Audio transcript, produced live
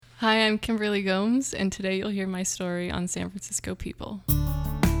Hi, I'm Kimberly Gomes, and today you'll hear my story on San Francisco people.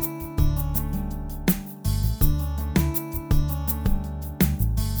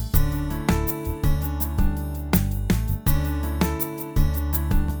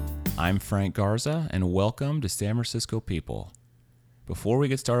 I'm Frank Garza, and welcome to San Francisco People. Before we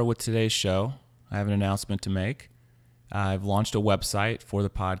get started with today's show, I have an announcement to make. I've launched a website for the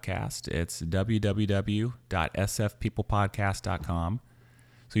podcast. It's www.sfpeoplepodcast.com.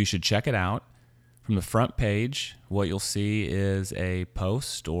 So you should check it out. From the front page, what you'll see is a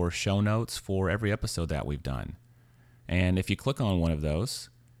post or show notes for every episode that we've done. And if you click on one of those,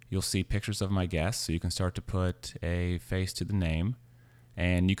 you'll see pictures of my guests, so you can start to put a face to the name.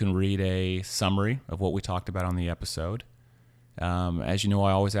 And you can read a summary of what we talked about on the episode. As you know,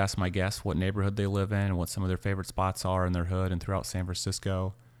 I always ask my guests what neighborhood they live in and what some of their favorite spots are in their hood and throughout San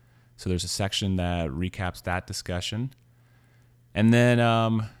Francisco. So there's a section that recaps that discussion. And then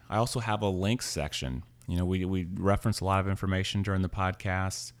I also have a links section. You know, we reference a lot of information during the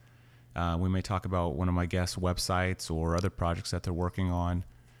podcast. We may talk about one of my guests' websites or other projects that they're working on.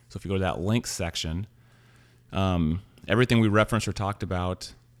 So if you go to that links section, everything we referenced or talked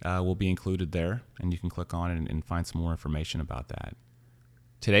about will be included there, and you can click on it and find some more information about that.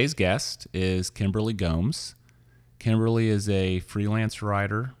 Today's guest is Kimberly Gomes. Kimberly is a freelance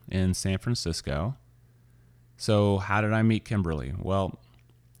writer in San Francisco. So how did I meet Kimberly? Well,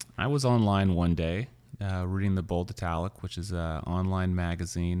 I was online one day reading The Bold Italic, which is an online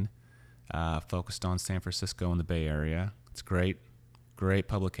magazine focused on San Francisco and the Bay Area. It's great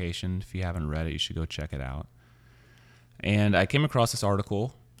publication. If you haven't read it, you should go check it out. And I came across this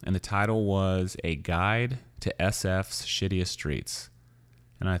article, and the title was A Guide to SF's Shittiest Streets.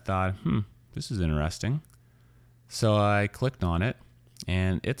 And I thought, this is interesting. So I clicked on it,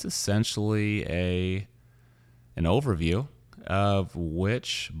 and it's essentially an overview of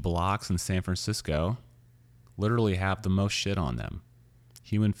which blocks in San Francisco literally have the most shit on them.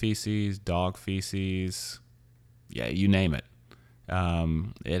 Human feces, dog feces, yeah, you name it.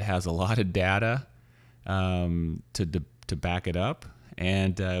 It has a lot of data to back it up,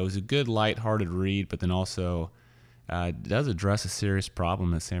 and it was a good lighthearted read, but then also it does address a serious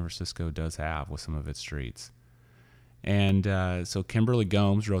problem that San Francisco does have with some of its streets. And so Kimberly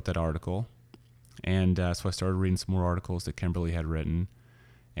Gomes wrote that article, and so I started reading some more articles that Kimberly had written,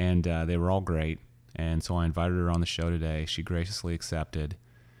 and they were all great. And so I invited her on the show today. She graciously accepted,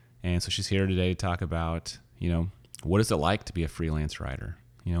 and so she's here today to talk about, what is it like to be a freelance writer,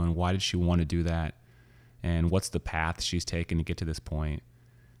 and why did she want to do that, and what's the path she's taken to get to this point.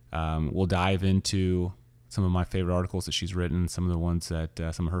 We'll dive into some of my favorite articles that she's written, some of the ones that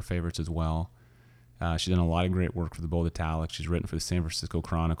some of her favorites as well. She's done a lot of great work for the Bold Italic. She's written for the San Francisco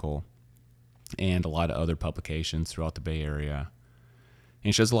Chronicle and a lot of other publications throughout the Bay Area.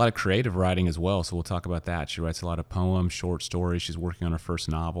 And she does a lot of creative writing as well, so we'll talk about that. She writes a lot of poems, short stories. She's working on her first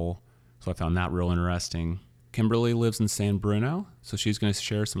novel, so I found that real interesting. Kimberly lives in San Bruno, so she's going to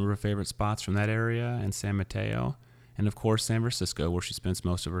share some of her favorite spots from that area, and San Mateo, and of course San Francisco, where she spends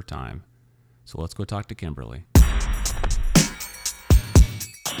most of her time. So let's go talk to Kimberly.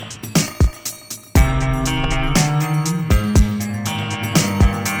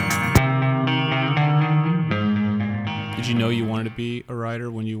 Did you know you wanted to be a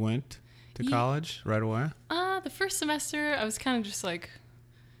writer when you went to college right away? The first semester, I was kind of just like,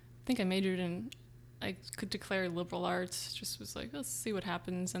 I think I majored in, I could declare liberal arts, just was like, let's see what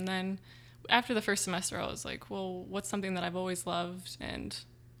happens. And then after the first semester, I was like, well, what's something that I've always loved and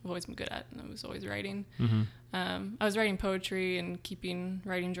I've always been good at? And I was always writing. Mm-hmm. I was writing poetry and keeping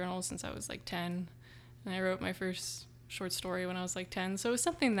writing journals since I was like 10. And I wrote my first short story when I was like 10. So it was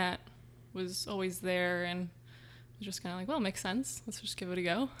something that was always there, and just kind of like, well, it makes sense. Let's just give it a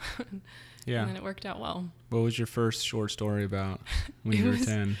go. Yeah. And then it worked out well. What was your first short story about when you were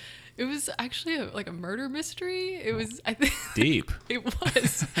 10? It was actually a murder mystery. It was, I think. Deep. It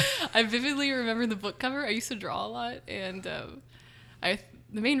was. I vividly remember the book cover. I used to draw a lot, and the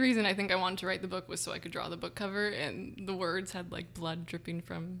main reason I think I wanted to write the book was so I could draw the book cover, and the words had like blood dripping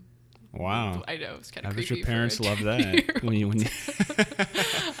from. Wow. I know, it was kind of creepy. creepy. Your parents love that when you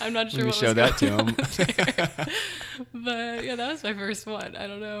I'm not sure when you what showed that to them. But yeah, that was my first one. I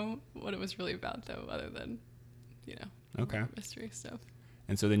don't know what it was really about though, other than, okay, mystery stuff.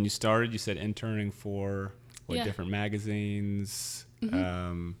 And so then you said interning for different magazines.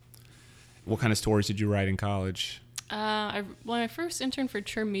 Mm-hmm. What kind of stories did you write in college? I first interned for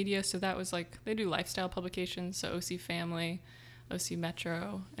Churn Media, so that was like, they do lifestyle publications, so OC Family, OC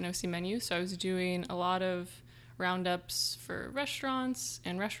Metro, and OC Menu. So I was doing a lot of roundups for restaurants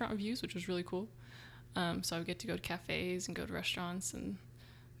and restaurant reviews, which was really cool. So I would get to go to cafes and go to restaurants and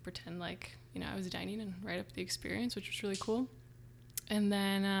pretend like, I was dining and write up the experience, which was really cool. And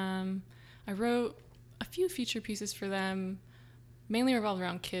then I wrote a few feature pieces for them, mainly revolved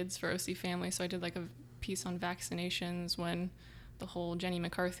around kids for OC Family. So I did like a piece on vaccinations when the whole Jenny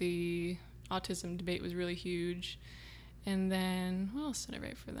McCarthy autism debate was really huge. And then what else did I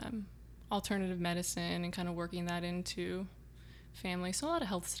write for them? Alternative medicine and kind of working that into family. So a lot of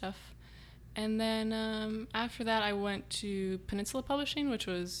health stuff. And then after that, I went to Peninsula Publishing, which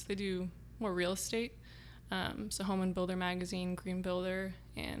was, they do more real estate. So Home and Builder magazine, Green Builder,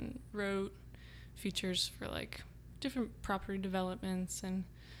 and wrote features for like different property developments and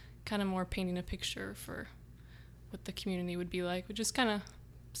kind of more painting a picture for what the community would be like, which is kind of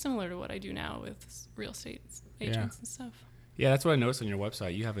similar to what I do now with real estate agents and stuff. Yeah, that's what I noticed on your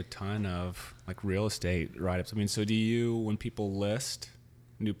website. You have a ton of like real estate write-ups. I mean, so do you, when people list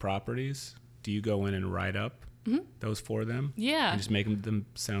new properties, do you go in and write up those for them? Yeah. And just make them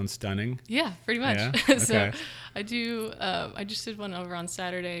sound stunning? Yeah, pretty much. Yeah? Okay. So I do, I just did one over on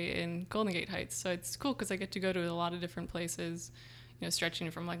Saturday in Golden Gate Heights. So it's cool because I get to go to a lot of different places,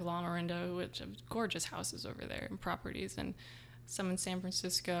 stretching from like La Miranda, which have gorgeous houses over there and properties, and some in San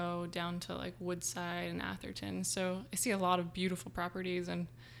Francisco down to like Woodside and Atherton. So I see a lot of beautiful properties, and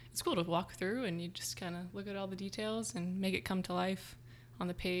it's cool to walk through and you just kind of look at all the details and make it come to life on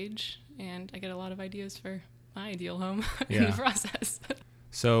the page. And I get a lot of ideas for my ideal home in the process.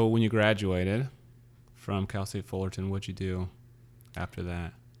 So when you graduated from Cal State Fullerton, what'd you do after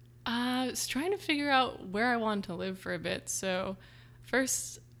that? I was trying to figure out where I wanted to live for a bit. So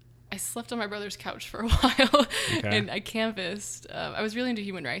first, I slept on my brother's couch for a while, and I canvassed. I was really into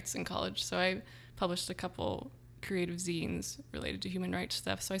human rights in college, so I published a couple creative zines related to human rights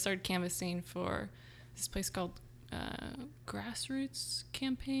stuff. So I started canvassing for this place called Grassroots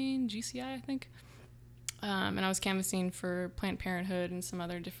Campaign, GCI, I think. And I was canvassing for Planned Parenthood and some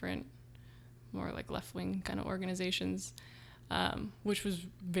other different, more like left-wing kind of organizations, which was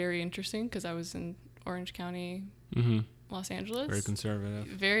very interesting because I was in Orange County, Los Angeles. Very conservative.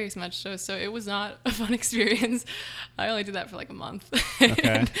 Very much so. So it was not a fun experience. I only did that for like a month.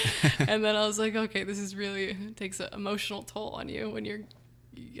 Okay. And then I was like, okay, this is really takes an emotional toll on you when you're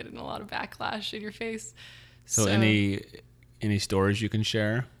getting a lot of backlash in your face. So any stories you can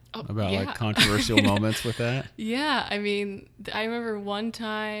share about like controversial moments with that? Yeah. I mean, I remember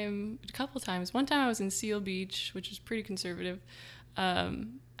a couple times. One time I was in Seal Beach, which is pretty conservative, at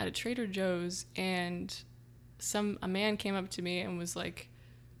a Trader Joe's, and a man came up to me and was like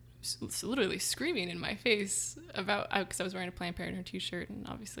literally screaming in my face about, because I was wearing a Planned Parenthood t-shirt, and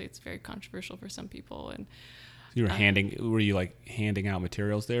obviously it's very controversial for some people. And you were were you like handing out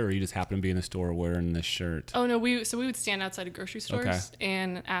materials there, or you just happened to be in the store wearing this shirt? Oh no, we would stand outside of grocery stores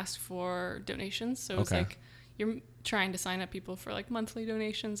and ask for donations. So it was like you're trying to sign up people for like monthly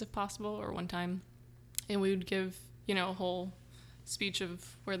donations if possible, or one time, and we would give a whole speech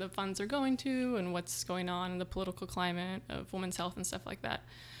of where the funds are going to and what's going on in the political climate of women's health and stuff like that.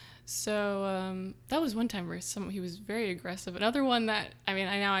 So that was one time where he was very aggressive. Another one that, I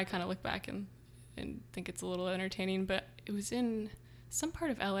kind of look back and think it's a little entertaining, but it was in some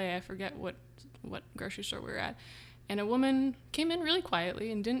part of LA. I forget what grocery store we were at. And a woman came in really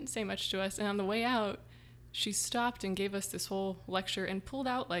quietly and didn't say much to us. And on the way out, she stopped and gave us this whole lecture and pulled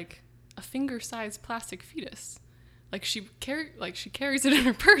out like a finger-sized plastic fetus. Like she carries it in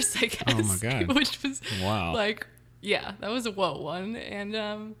her purse, I guess. Oh my God. Which was wow. Like, yeah, that was a whoa one.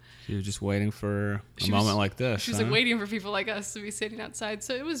 And she was just waiting for a moment like this. She was like waiting for people like us to be sitting outside.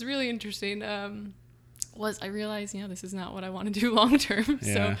 So it was really interesting. I realized, this is not what I want to do long term.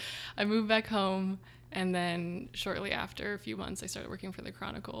 Yeah. So I moved back home, and then shortly after, a few months, I started working for the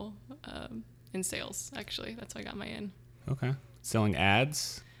Chronicle in sales. Actually, that's how I got my in. Okay. Selling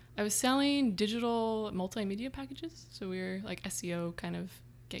ads? I was selling digital multimedia packages. So we were like SEO, kind of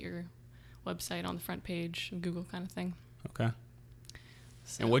get your website on the front page of Google kind of thing. Okay.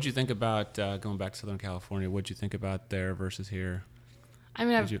 So. And what'd you think about going back to Southern California? What'd you think about there versus here?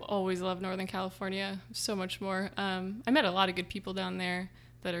 I've always loved Northern California so much more. I met a lot of good people down there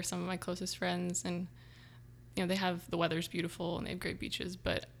that are some of my closest friends, and the weather's beautiful and they have great beaches.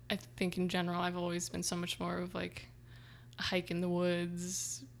 But I think in general, I've always been so much more of like a hike in the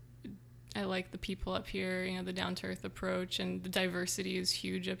woods. I like the people up here, the down-to-earth approach, and the diversity is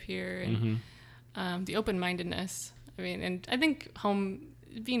huge up here, and the open-mindedness. And I think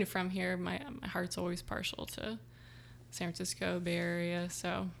being from here, my heart's always partial to San Francisco, Bay Area,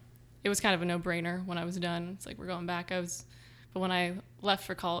 so it was kind of a no-brainer when I was done. It's like, we're going back. But when I left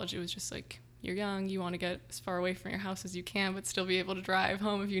for college, it was just like, you're young, you want to get as far away from your house as you can, but still be able to drive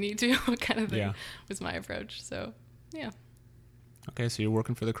home if you need to, kind of thing was my approach. So, yeah. Okay, so you're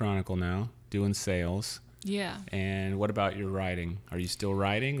working for the Chronicle now, doing sales. Yeah. And what about your writing? Are you still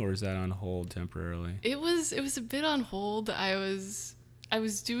writing, or is that on hold temporarily? It was a bit on hold. I was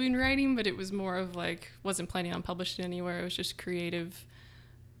doing writing, but it was more of like, wasn't planning on publishing anywhere. It was just creative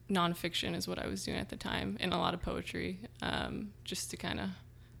nonfiction is what I was doing at the time, and a lot of poetry, just to kind of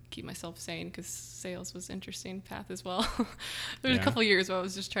keep myself sane, because sales was an interesting path as well. There was a couple of years where I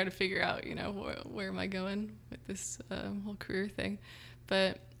was just trying to figure out, where am I going with this whole career thing.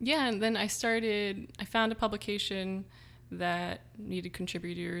 But yeah, and then I found a publication that needed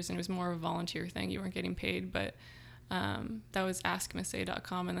contributors, and it was more of a volunteer thing. You weren't getting paid, but that was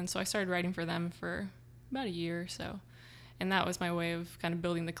askmsa.com. And then so I started writing for them for about a year or so. And that was my way of kind of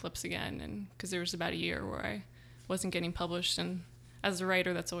building the clips again. And because there was about a year where I wasn't getting published. And as a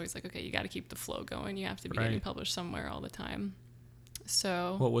writer, that's always like, okay, you got to keep the flow going. You have to be getting published somewhere all the time.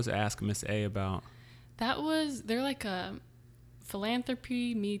 So what was Ask Miss A about? They're like a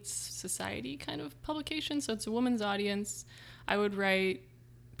philanthropy meets society kind of publication. So it's a woman's audience. I would write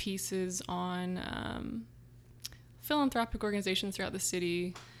pieces on philanthropic organizations throughout the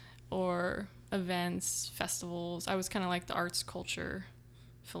city, or events, festivals. I was kind of like the arts, culture,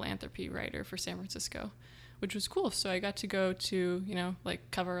 philanthropy writer for San Francisco, which was cool. So I got to go to,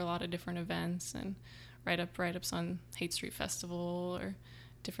 cover a lot of different events and write-ups on Haight Street Festival or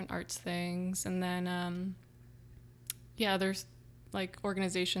different arts things. And then, there's like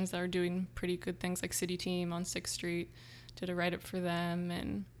organizations that are doing pretty good things, like City Team on 6th Street, did a write-up for them.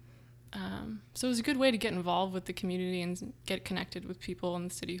 And so it was a good way to get involved with the community and get connected with people in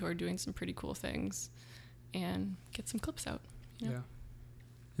the city who are doing some pretty cool things and get some clips out. Yeah.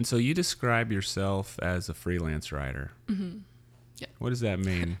 And so you describe yourself as a freelance writer. Mm-hmm. Yeah. What does that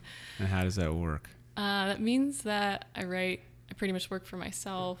mean, and how does that work? That means that I pretty much work for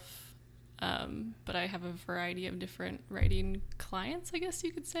myself, but I have a variety of different writing clients, I guess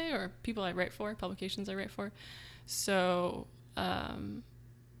you could say, or people I write for, publications I write for. So,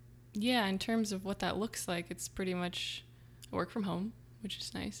 in terms of what that looks like, it's pretty much I work from home, which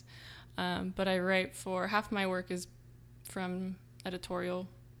is nice. But I write for, half my work is from editorial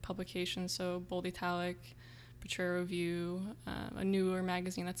publications, so Bold Italic, Portrayal Review, a newer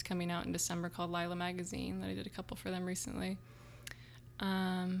magazine that's coming out in December called Lila Magazine that I did a couple for them recently.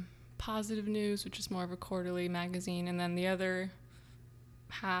 Positive News, which is more of a quarterly magazine, and then the other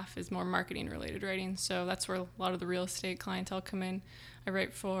half is more marketing related writing, so that's where a lot of the real estate clientele come in. I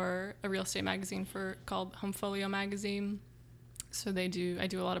write for a real estate magazine called Homefolio Magazine, so I do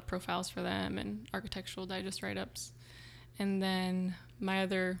a lot of profiles for them and Architectural Digest write-ups. And then my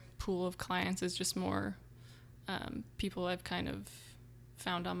other pool of clients is just more people I've kind of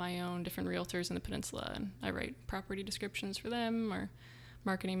found on my own, different realtors in the peninsula, and I write property descriptions for them or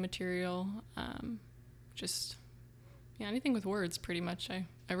marketing material, anything with words pretty much I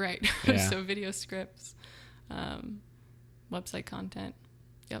write. Yeah. So video scripts, website content.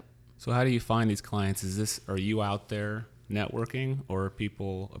 Yep. So how do you find these clients? Are you out there networking, or are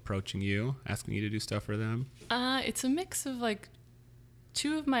people approaching you, asking you to do stuff for them? It's a mix of like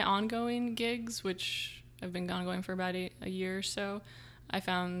 2 of my ongoing gigs, which I've been ongoing for about a year or so. I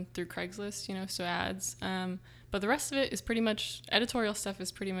found through Craigslist, so ads. But the rest of it is pretty much, editorial stuff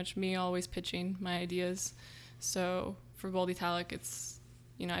is pretty much me always pitching my ideas. So for Bold Italic, it's,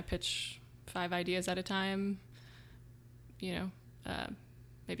 I pitch 5 ideas at a time.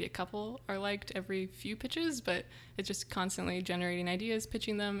 Maybe a couple are liked every few pitches, but it's just constantly generating ideas,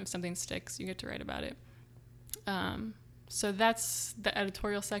 pitching them. If something sticks, you get to write about it. So that's the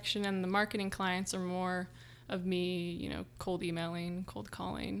editorial section, and the marketing clients are more of me, cold emailing, cold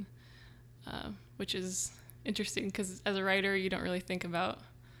calling, which is interesting because as a writer, you don't really think about,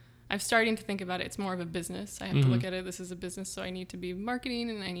 I'm starting to think about it. It's more of a business. I have to look at it. This is a business, so I need to be marketing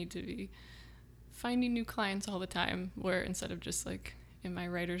and I need to be finding new clients all the time, where instead of just like in my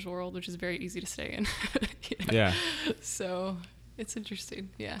writer's world, which is very easy to stay in. Yeah. So it's interesting.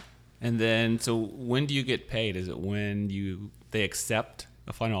 Yeah. And then, so when do you get paid? Is it when they accept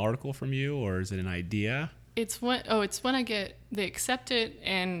a final article from you, or is it an idea? It's when they accept it,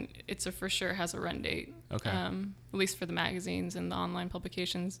 and it's for sure has a run date. Okay. At least for the magazines and the online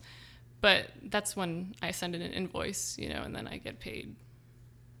publications. But that's when I send in an invoice, and then I get paid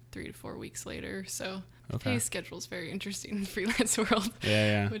 3 to 4 weeks later. So the pay schedule is very interesting in the freelance world.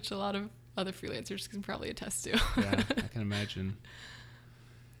 Yeah. Which a lot of other freelancers can probably attest to. Yeah, I can imagine.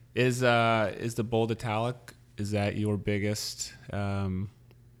 Is the Bold Italic, is that your biggest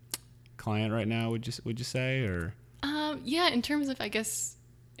client right now? Would you say, or? Yeah, in terms of, I guess,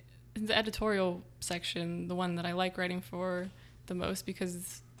 the editorial section, the one that I like writing for the most,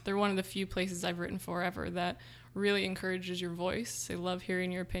 because they're one of the few places I've written for ever that really encourages your voice. They love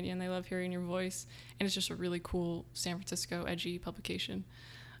hearing your opinion. They love hearing your voice. And it's just a really cool San Francisco edgy publication.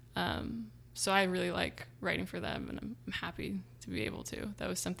 So I really like writing for them, and I'm happy to be able to. That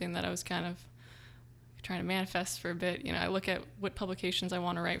was something that I was kind of trying to manifest for a bit. I look at what publications I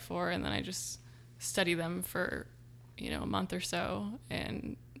want to write for, and then I just study them for, a month or so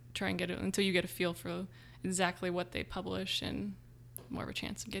and try and get it until you get a feel for exactly what they publish and more of a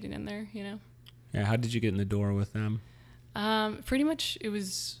chance of getting in there, Yeah. How did you get in the door with them? Pretty much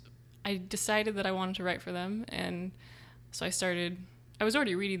I decided that I wanted to write for them. And so I was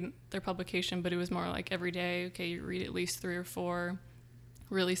already reading their publication, but it was more like every day, okay, you read at least 3 or 4,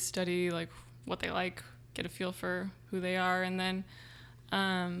 really study like what they like, get a feel for who they are. And then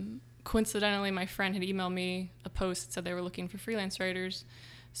coincidentally, my friend had emailed me a post that said they were looking for freelance writers.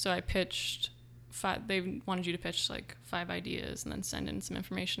 So I pitched 5, they wanted you to pitch like 5 ideas and then send in some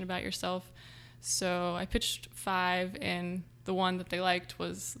information about yourself. So I pitched 5, and the one that they liked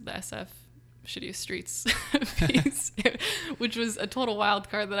was the SF Shittiest Streets piece, which was a total wild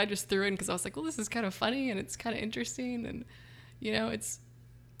card that I just threw in because I was like, well, this is kind of funny and it's kind of interesting, and it's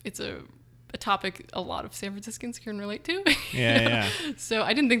a topic a lot of San Franciscans can relate to. Yeah. So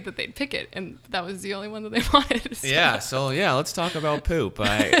I didn't think that they'd pick it, and that was the only one that they wanted. So let's talk about poop.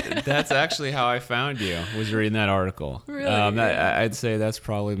 That's actually how I found you, was reading that article. Really? I'd say that's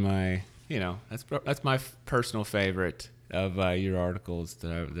probably my, that's my personal favorite of your articles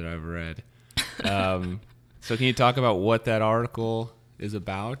that I've read. So can you talk about what that article is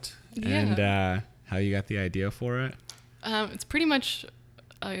about and how you got the idea for it? It's pretty much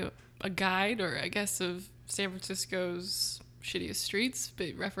a guide, or I guess, of San Francisco's shittiest streets,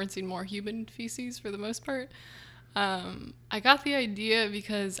 but referencing more human feces for the most part. I got the idea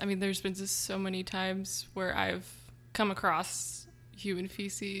because, there's been just so many times where I've come across human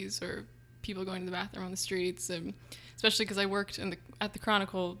feces or people going to the bathroom on the streets, and especially because I worked at the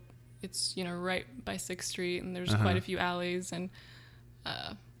Chronicle. It's, right by 6th Street, and there's quite a few alleys and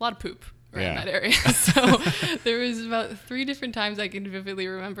a lot of poop in that area. So there was about 3 different times I can vividly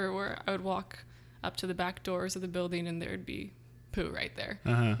remember where I would walk up to the back doors of the building and there would be poo right there.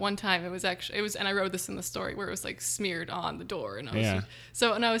 One time it was, and I wrote this in the story, where it was like smeared on the door. And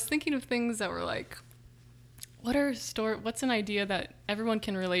I was thinking of things that were like, what's an idea that everyone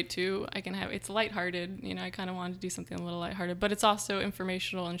can relate to? It's lighthearted, I kind of wanted to do something a little lighthearted, but it's also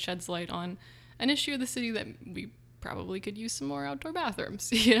informational and sheds light on an issue of the city that we probably could use some more outdoor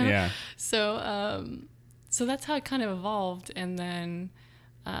bathrooms, So, so that's how it kind of evolved. And then,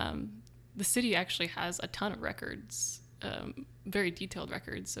 the city actually has a ton of records, very detailed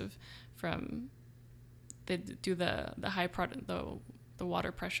records they do the high product, the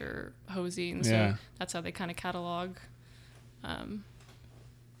water pressure hosing. So that's how they kind of catalog,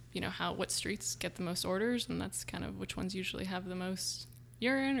 what streets get the most orders, and that's kind of which ones usually have the most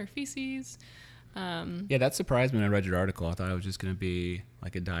urine or feces. That surprised me when I read your article. I thought it was just going to be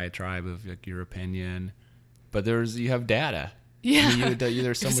like a diatribe of like your opinion, but you have data. Yeah,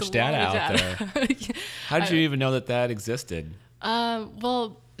 there's so much data out there. How did you even know that existed?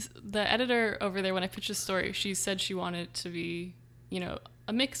 Well, the editor over there, when I pitched the story, she said she wanted it to be,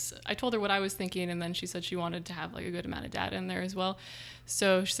 a mix. I told her what I was thinking, and then she said she wanted to have like a good amount of data in there as well.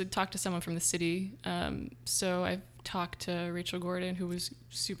 So she said, talk to someone from the city. So I talked to Rachel Gordon, who was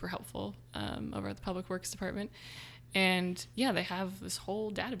super helpful over at the Public Works Department. And they have this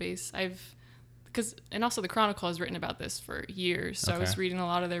whole database. And also the Chronicle has written about this for years. So I was reading a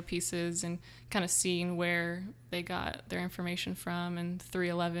lot of their pieces and kind of seeing where they got their information from. And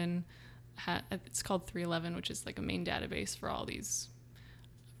 311, it's called 311, which is like a main database for all these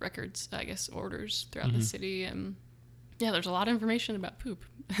records, I guess, orders throughout the city. And there's a lot of information about poop.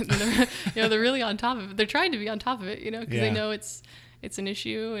 They're really on top of it. They're trying to be on top of it, because they know it's an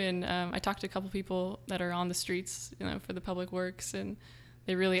issue. And I talked to a couple people that are on the streets, for the Public Works, and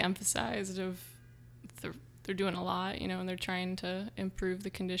they really emphasized they're doing a lot, and they're trying to improve the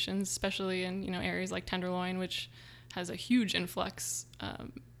conditions, especially in, areas like Tenderloin, which has a huge influx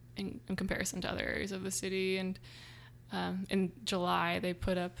in comparison to other areas of the city. And in July, they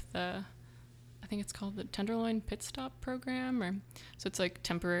put up I think it's called the Tenderloin Pit Stop Program, so it's like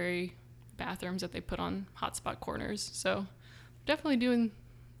temporary bathrooms that they put on hotspot corners. So definitely doing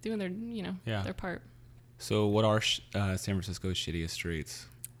their part. So what are San Francisco's shittiest streets?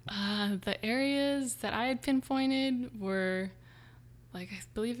 The areas that I had pinpointed were, like, I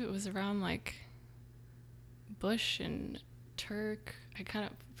believe it was around like Bush and Turk. I kind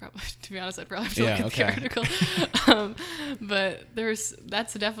of probably, to be honest, I'd probably have to look at okay. the article. But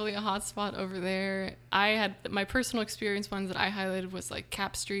that's definitely a hot spot over there. I had my personal experience ones that I highlighted was like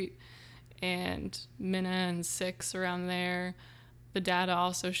Cap Street and Minna and 6 around there. The data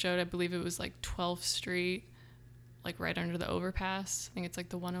also showed, I believe it was like 12th Street, like right under the overpass. I think it's like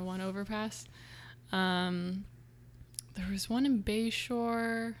the 101 overpass. There was one in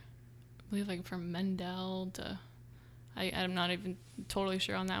Bayshore, I believe like from Mendel to, I'm not even totally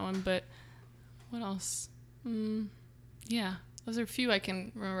sure on that one, but what else? Yeah, those are a few I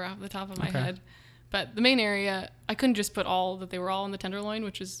can remember off the top of my head. But the main area, I couldn't just put all that they were all in the Tenderloin,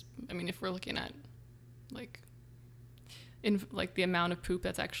 which is, I mean, if we're looking at like in like the amount of poop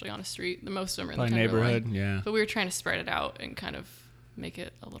that's actually on a street, the most of them are in the Tenderloin. Neighborhood, yeah. But we were trying to spread it out and kind of make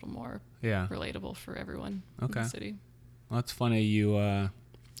it a little more relatable for everyone in the city. Well, that's funny. You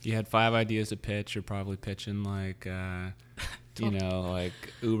had 5 ideas to pitch. You're probably pitching like, like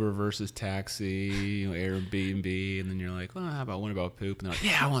Uber versus taxi, Airbnb, and then you're like, well, how about one about poop? And they're like,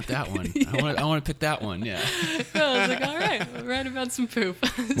 yeah, I want that one. I want to pick that one. Yeah. I was like, all right, we'll write about some poop.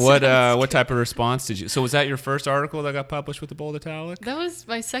 What type of response did you? So was that your first article that got published with the Bold Italic? That was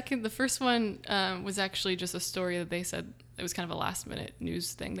my second. The first one was actually just a story that they said it was kind of a last minute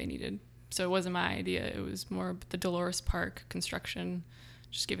news thing they needed. So it wasn't my idea. It was more the Dolores Park construction,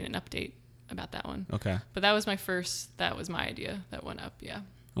 just giving an update about that one. Okay. But that was my idea that went up, yeah.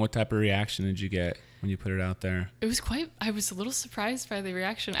 What type of reaction did you get when you put it out there? I was a little surprised by the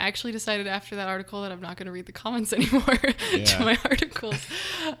reaction. I actually decided after that article that I'm not going to read the comments anymore to my articles.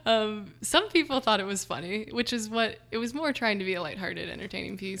 Some people thought it was funny, which is it was more trying to be a lighthearted,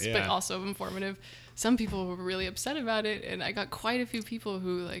 entertaining piece, but also informative. Some people were really upset about it, and I got quite a few people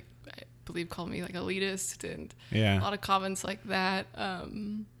who, like, I believe called me, like, elitist, and a lot of comments like that. I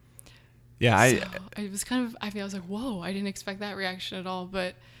was kind of, I was like, whoa, I didn't expect that reaction at all.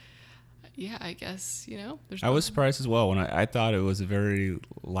 But yeah, I guess, I was surprised as well when I thought it was a very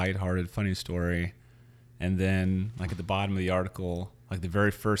lighthearted, funny story. And then like at the bottom of the article, like the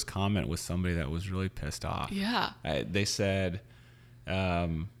very first comment was somebody that was really pissed off. Yeah. They said,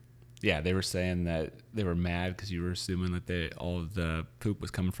 they were saying that they were mad because you were assuming that all of the poop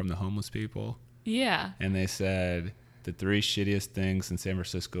was coming from the homeless people. Yeah. And they said, the 3 shittiest things in San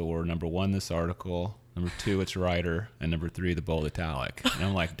Francisco were, number 1, this article, number 2, its writer, and number 3, the Bold Italic. And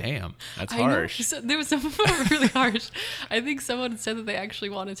I'm like, damn, that's harsh. So, there was some of them were really harsh. I think someone said that they actually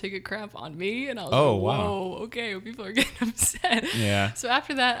want to take a crap on me, and I was like, whoa, wow. Okay, well, people are getting upset. Yeah. So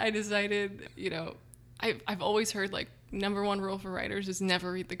after that, I decided, I've always heard, like, number 1 rule for writers is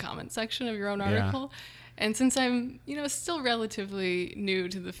never read the comment section of your own article. And since I'm, still relatively new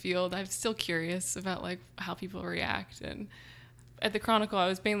to the field, I'm still curious about like how people react. And at the Chronicle, I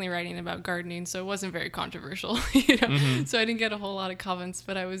was mainly writing about gardening, so it wasn't very controversial, Mm-hmm. So I didn't get a whole lot of comments,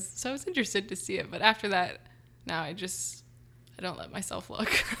 but I was interested to see it. But after that, now I don't let myself look.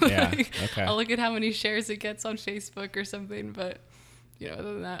 I'll look at how many shares it gets on Facebook or something. But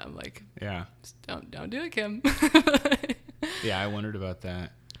other than that, I'm like, don't do it, Kim. I wondered about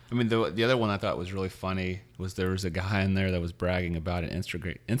that. I mean, the other one I thought was really funny was there was a guy in there that was bragging about an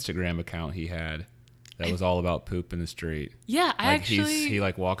Instagram account he had that was all about poop in the street. Yeah, he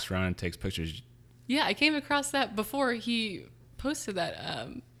like walks around and takes pictures. Yeah, I came across that before he posted that.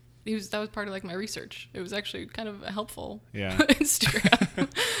 That was part of like my research. It was actually kind of a helpful Instagram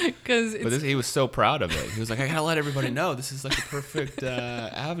because he was so proud of it. He was like, I gotta let everybody know this is like the perfect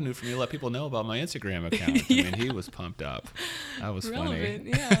avenue for me to let people know about my Instagram account. I mean, he was pumped up. That was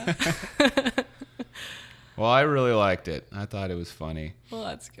relevant, funny. Yeah. Well, I really liked it. I thought it was funny. Well,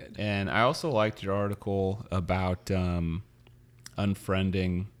 that's good. And I also liked your article about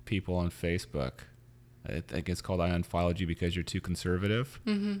unfriending people on Facebook. I think it's called I Unfollowed You Because You're Too Conservative.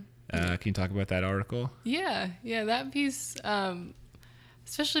 Mm-hmm. Can you talk about that article? Yeah, that piece,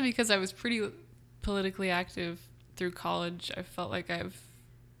 especially because I was pretty politically active through college. I felt like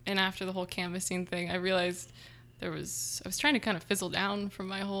and after the whole canvassing thing, I realized I was trying to kind of fizzle down from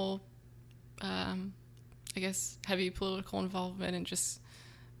my whole, heavy political involvement and just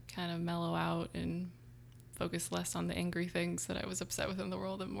kind of mellow out and focus less on the angry things that I was upset with in the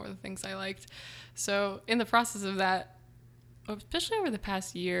world and more the things I liked. So in the process of that, especially over the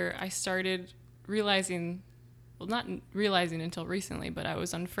past year, I started realizing, well, not realizing until recently, but I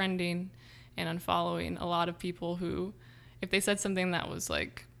was unfriending and unfollowing a lot of people who, if they said something that was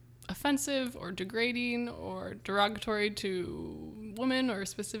like offensive or degrading or derogatory to women or a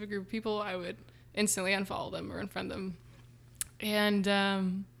specific group of people, I would instantly unfollow them or unfriend them.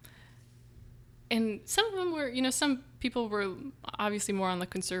 And and some of them were, some people were obviously more on the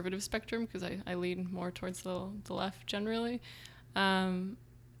conservative spectrum because I lean more towards the left generally. And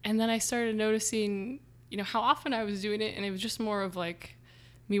then I started noticing, how often I was doing it, and it was just more of like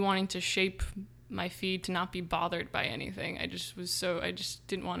me wanting to shape my feed to not be bothered by anything. I just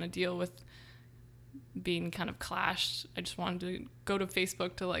didn't want to deal with being kind of clashed. I just wanted to go to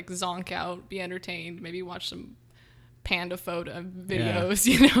Facebook to like zonk out, be entertained, maybe watch some panda photo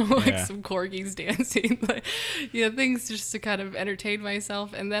videos, like some corgis dancing, like, things just to kind of entertain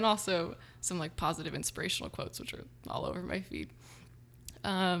myself. And then also some like positive inspirational quotes, which are all over my feed.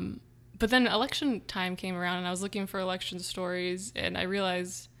 But then election time came around and I was looking for election stories, and I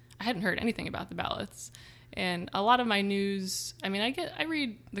realized I hadn't heard anything about the ballots. And a lot of my news, I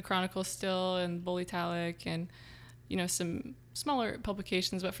read the Chronicle still and Bully Talik and, some smaller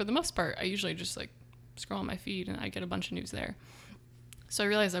publications, but for the most part, I usually just like scroll on my feed and I get a bunch of news there. So I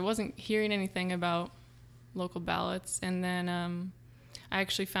realized I wasn't hearing anything about local ballots. And then I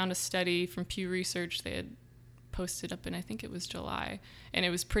actually found a study from Pew Research they had posted up in, I think it was July, and it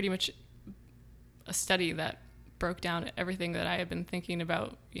was pretty much a study that broke down everything that I had been thinking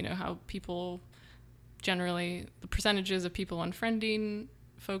about, how people generally, the percentages of people unfriending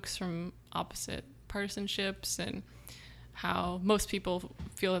folks from opposite partisanships, and how most people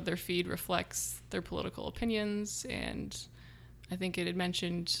feel that their feed reflects their political opinions. And I think it had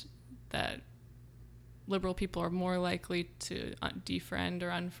mentioned that liberal people are more likely to defriend or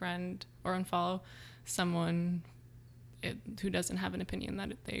unfriend or unfollow someone who doesn't have an opinion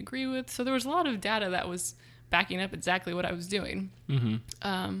that they agree with. So there was a lot of data that was backing up exactly what I was doing.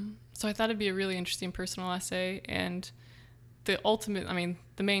 Mm-hmm. So I thought it'd be a really interesting personal essay. And the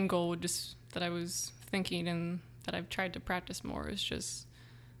main goal that I was thinking and that I've tried to practice more is just,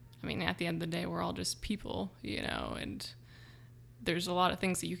 at the end of the day, we're all just people, and there's a lot of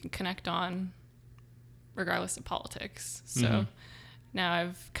things that you can connect on regardless of politics. So now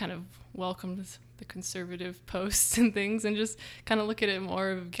I've kind of welcomed the conservative posts and things and just kind of look at it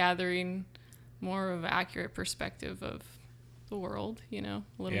more of gathering more of an accurate perspective of the world, a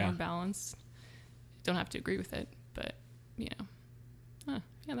little more balanced. Don't have to agree with it, but,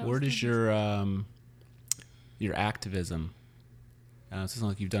 Where does your activism, it sounds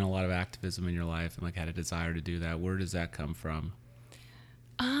like you've done a lot of activism in your life and like had a desire to do that. Where does that come from?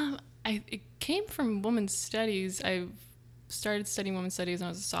 It came from women's studies. I started studying women's studies when I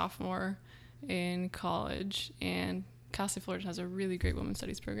was a sophomore in college, and Cal State Fullerton has a really great women's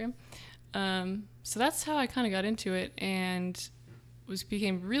studies program. So that's how I kind of got into it and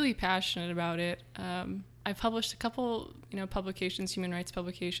became really passionate about it. I published a couple, publications, human rights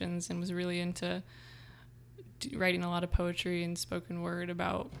publications, and was really into writing a lot of poetry and spoken word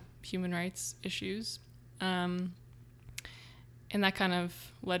about human rights issues. And that kind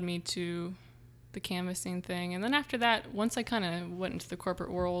of led me to the canvassing thing. And then after that, once I kind of went into the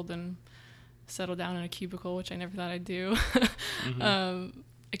corporate world and settled down in a cubicle, which I never thought I'd do,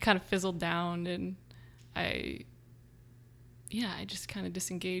 it kind of fizzled down, and I just kind of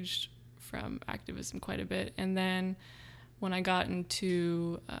disengaged from activism quite a bit. And then when I got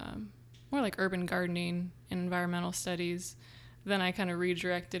into more like urban gardening and environmental studies, then I kind of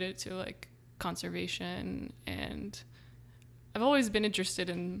redirected it to like conservation. And I've always been interested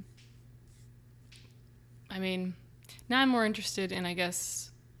in, now I'm more interested in, I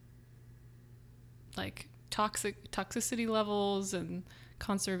guess, like toxicity levels and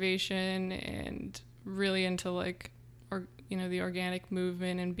conservation, and really into like, the organic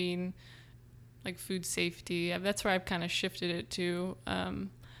movement and being like food safety. That's where I've kind of shifted it to.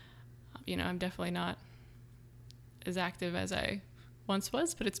 I'm definitely not as active as I once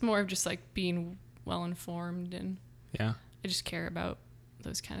was, but it's more of just like being well informed, and I just care about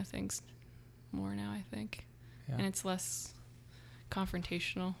those kind of things more now, I think. And it's less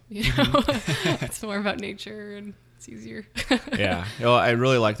confrontational, It's more about nature, and it's easier. Yeah. Well, I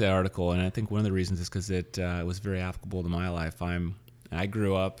really like that article, and I think one of the reasons is because it was very applicable to my life. I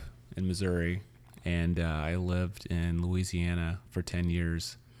grew up in Missouri, and I lived in Louisiana for 10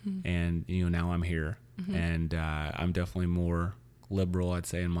 years, and now I'm here, and I'm definitely more liberal, I'd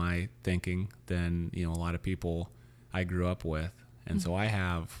say, in my thinking than a lot of people I grew up with, and so I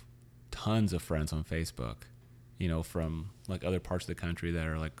have tons of friends on Facebook, from like other parts of the country that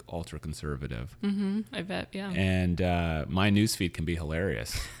are like ultra conservative. I bet, yeah. And my newsfeed can be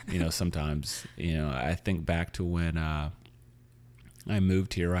hilarious, sometimes. I think back to when I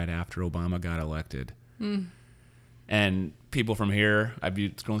moved here right after Obama got elected. And people from here, I'd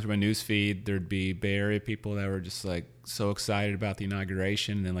be scrolling through my newsfeed, there'd be Bay Area people that were just like so excited about the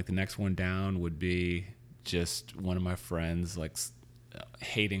inauguration, and then like the next one down would be just one of my friends like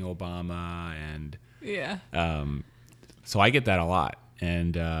hating Obama, and Yeah. so I get that a lot.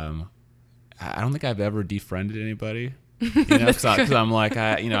 And I don't think I've ever defriended anybody. Because I'm like,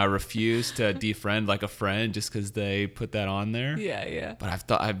 I refuse to defriend like a friend just because they put that on there. Yeah. But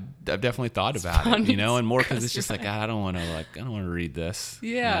I've definitely thought about it, and more because it's just like, I don't want to read this.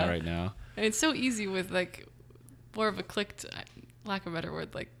 Yeah. Right now. And it's so easy with like more of a lack of a better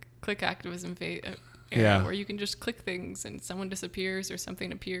word, like click activism era, where you can just click things and someone disappears or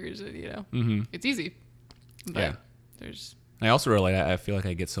something appears. It's easy. But I also really, I feel like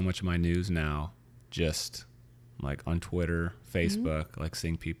I get so much of my news now just like on Twitter, Facebook, like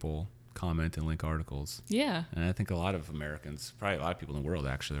seeing people comment and link articles. Yeah. And I think a lot of Americans, probably a lot of people in the world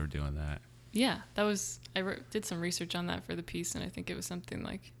actually are doing that. Yeah. Did some research on that for the piece, and I think it was something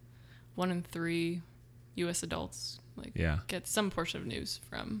like 1 in 3 U.S. adults get some portion of news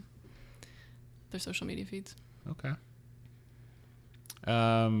from their social media feeds. Okay.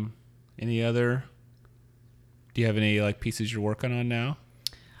 Do you have any like pieces you're working on now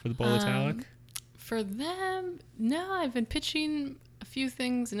for the Bold Italic? For them, no, I've been pitching a few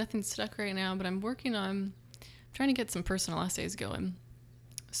things and nothing's stuck right now, but I'm working on trying to get some personal essays going.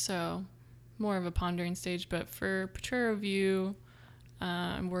 So more of a pondering stage, but for Potrero View,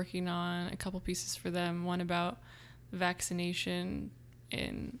 I'm working on a couple pieces for them. One about vaccination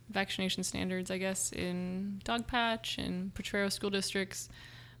standards, I guess, in Dogpatch and Potrero school districts.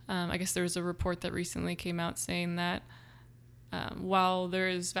 I guess there was a report that recently came out saying that while there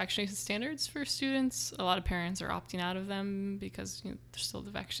is vaccination standards for students, a lot of parents are opting out of them because there's still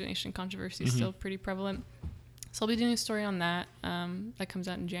the vaccination controversy is still pretty prevalent. So I'll be doing a story on that. That comes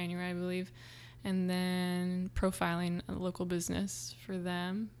out in January, I believe. And then profiling a local business for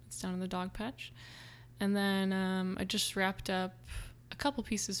them. It's down in the Dogpatch. And then I just wrapped up a couple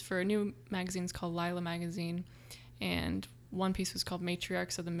pieces for a new magazine. It's called Lila Magazine. And one piece was called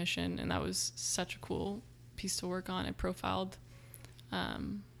Matriarchs of the Mission. And that was such a cool piece to work on. It profiled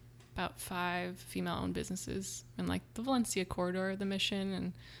about 5 female-owned businesses in like the Valencia corridor of the mission,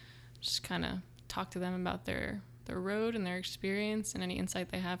 and just kind of talk to them about their road and their experience and any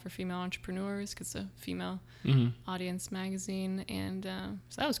insight they have for female entrepreneurs, because it's a female audience magazine. And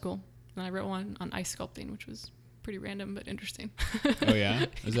so that was cool. And I wrote one on ice sculpting, which was pretty random but interesting. Oh yeah?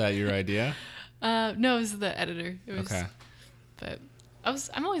 Was that your idea? No, it was the editor. It was, okay. But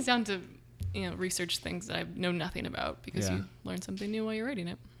I'm always down to research things that I know nothing about, because you learn something new while you're writing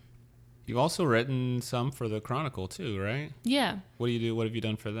it. You've also written some for the Chronicle too, right? Yeah. What do you do? What have you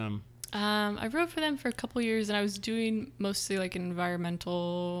done for them? I wrote for them for a couple years, and I was doing mostly like an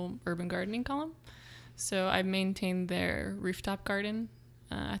environmental urban gardening column. So I maintained their rooftop garden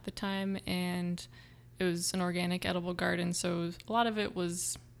at the time, and it was an organic edible garden. So a lot of it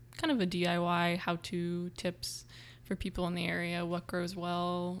was kind of a DIY how-to tips for people in the area, what grows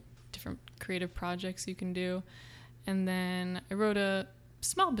well, different creative projects you can do. And then I wrote a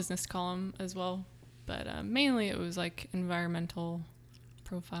small business column as well, but mainly it was like environmental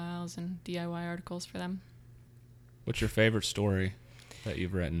profiles and DIY articles for them. What's your favorite story that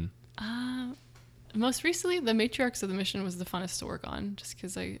you've written? Most recently, the Matriarchs of the Mission was the funnest to work on, just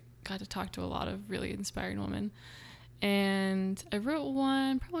because I got to talk to a lot of really inspiring women. And I wrote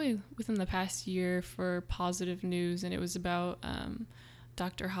one probably within the past year for Positive News, and it was about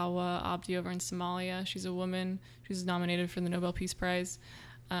Dr. Hawa Abdi over in Somalia. She's a woman. She was nominated for the Nobel Peace Prize.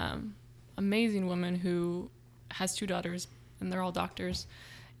 Amazing woman who has 2 daughters, and they're all doctors.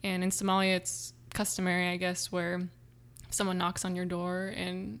 And in Somalia, it's customary, I guess, where if someone knocks on your door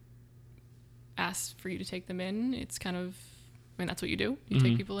and asks for you to take them in, it's kind of, that's what you do. You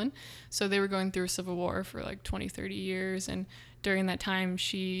take people in. So they were going through a civil war for like 20, 30 years. And during that time,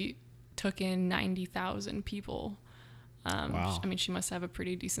 she took in 90,000 people. Wow. I mean, she must have a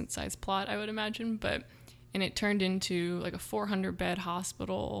pretty decent sized plot, I would imagine. And it turned into like a 400-bed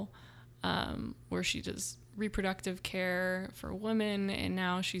hospital where she does reproductive care for women. And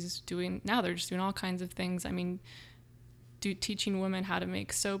now they're just doing all kinds of things. I mean, teaching women how to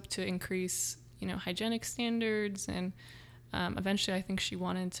make soap to increase, hygienic standards. And eventually I think she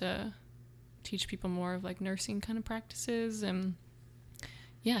wanted to teach people more of like nursing kind of practices. And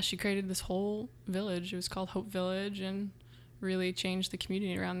yeah, she created this whole village. It was called Hope Village, and really changed the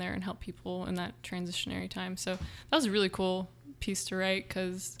community around there and helped people in that transitionary time. So that was a really cool piece to write,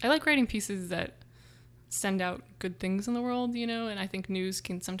 because I like writing pieces that send out good things in the world, and I think news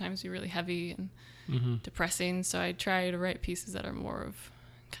can sometimes be really heavy and depressing. So I try to write pieces that are more of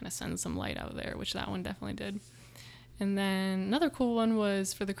kind of send some light out there, which that one definitely did. And then another cool one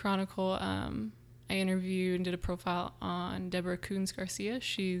was for the Chronicle. I interviewed and did a profile on Deborah Coons Garcia.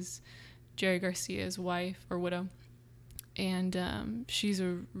 She's Jerry Garcia's wife or widow. and she's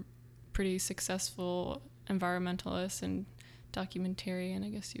a pretty successful environmentalist and documentarian, I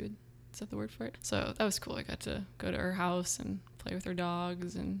guess you would set the word for it. So that was cool. I got to go to her house and play with her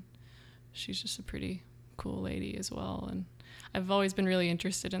dogs, and she's just a pretty cool lady as well. And I've always been really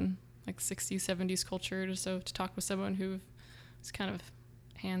interested in like 60s, 70s culture, so to talk with someone who was kind of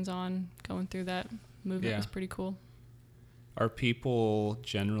hands-on going through that movement was pretty cool. Are people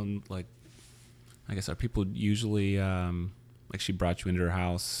are people usually, like she brought you into her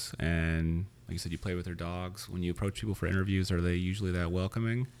house and like you said, you play with her dogs. When you approach people for interviews, are they usually that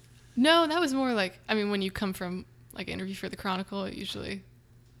welcoming? No, that was more like, I mean, when you come from like an interview for the Chronicle, it's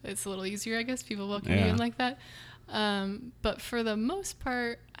a little easier, I guess. People welcome you in like that. But for the most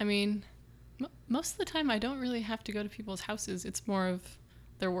part, I mean, most of the time I don't really have to go to people's houses. It's more of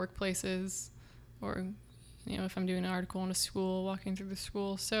their workplaces, or, you know, if I'm doing an article in a school, walking through the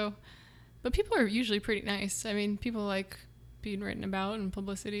school. So, but people are usually pretty nice. I mean, people like being written about and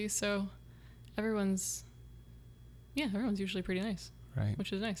publicity. So everyone's usually pretty nice. Right.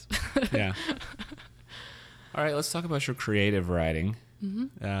 Which is nice. Yeah. All right, let's talk about your creative writing.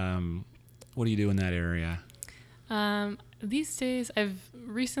 Mm-hmm. What do you do in that area? These days, I've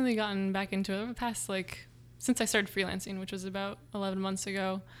recently gotten back into it over the past, since I started freelancing, which was about 11 months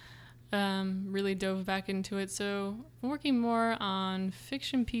ago, really dove back into it. So I'm working more on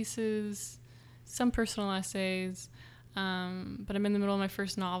fiction pieces, some personal essays, but I'm in the middle of my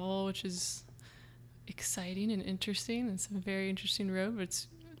first novel, which is exciting and interesting. It's a very interesting road, but it's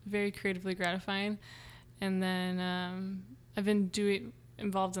very creatively gratifying. And then I've been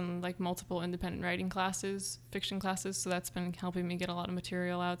involved in like multiple independent writing classes, fiction classes, so that's been helping me get a lot of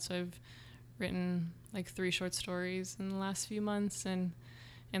material out. So I've written like 3 short stories in the last few months, and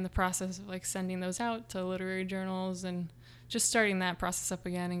in the process of like sending those out to literary journals and just starting that process up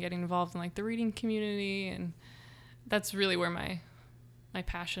again and getting involved in like the reading community. And that's really where my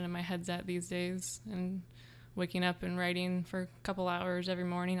passion and my head's at these days, and waking up and writing for a couple hours every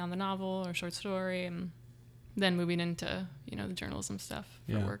morning on the novel or short story, and then moving into, you know, the journalism stuff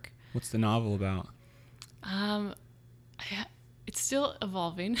for work. What's the novel about? It's still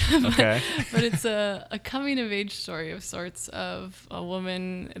evolving, Okay. but it's a coming of age story of sorts of a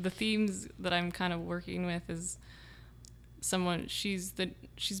woman. The themes that I'm kind of working with is someone, she's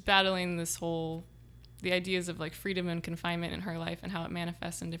battling the ideas of like freedom and confinement in her life and how it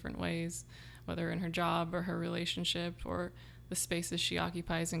manifests in different ways, whether in her job or her relationship or the spaces she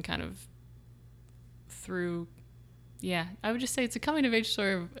occupies, and kind of through, I would just say it's a coming of age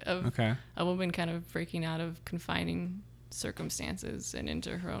story of a woman kind of breaking out of confining circumstances and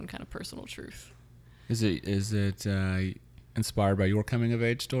into her own kind of personal truth. Is it inspired by your coming of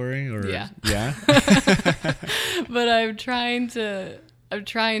age story, or yeah? But I'm trying to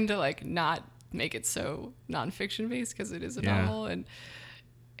like not make it so nonfiction based, because it is a novel, and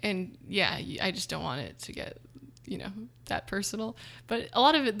I just don't want it to get, you know, that personal. But a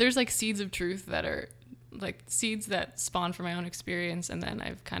lot of it, there's like seeds of truth that are like seeds that spawn from my own experience, and then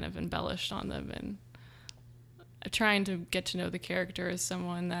I've kind of embellished on them, and I'm trying to get to know the character as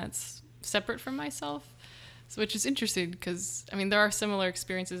someone that's separate from myself. So, which is interesting, because I mean there are similar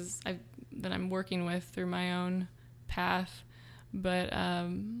experiences that I'm working with through my own path, but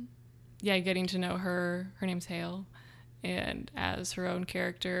getting to know her name's Hale, and as her own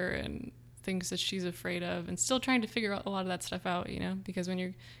character and things that she's afraid of, and still trying to figure out a lot of that stuff out, you know, because when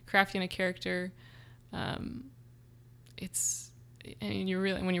you're crafting a character, when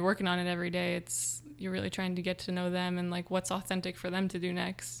you're working on it every day, you're really trying to get to know them and like what's authentic for them to do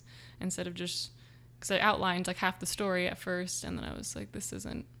next, instead of just, because I outlined like half the story at first, and then I was like, this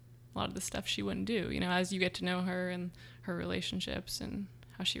isn't a lot of the stuff she wouldn't do, you know. As you get to know her and her relationships and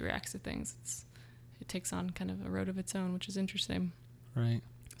how she reacts to things, it takes on kind of a road of its own, which is interesting. Right.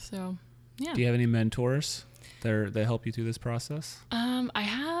 So, yeah. Do you have any mentors that help you through this process?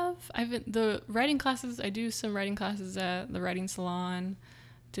 The writing classes, I do some writing classes at the Writing Salon,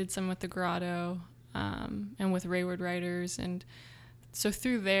 did some with the Grotto, and with Wayward Writers. And so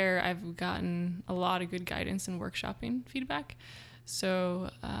through there, I've gotten a lot of good guidance and workshopping feedback. So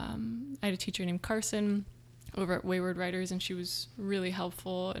I had a teacher named Carson over at Wayward Writers, and she was really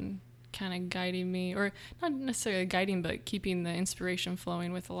helpful and kind of guiding me, or not necessarily guiding, but keeping the inspiration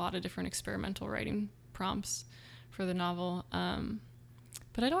flowing with a lot of different experimental writing prompts for the novel.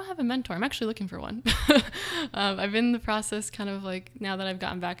 But I don't have a mentor. I'm actually looking for one. I've been in the process, kind of like, now that I've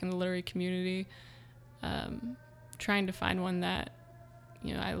gotten back in the literary community, trying to find one that,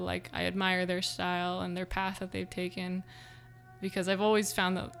 you know, I admire their style and their path that they've taken, because I've always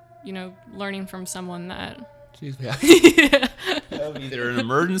found that, you know, learning from someone that Jeez, we have Yeah. either an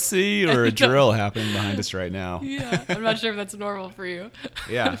emergency or a drill happening behind us right now. Yeah. I'm not sure if that's normal for you.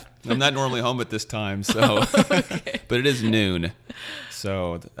 Yeah, I'm not normally home at this time, so Okay. but it is noon,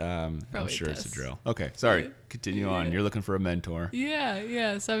 so I'm Probably sure a it's a test. drill. Okay, sorry. Continue on. You're looking for a mentor.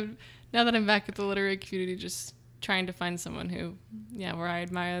 Yeah. So now that I'm back at the literary community, just trying to find someone who, where I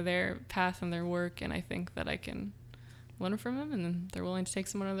admire their path and their work, and I think that I can learn from them, and then they're willing to take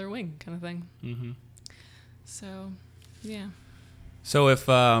someone under their wing, kind of thing. Mm-hmm. So, yeah. So if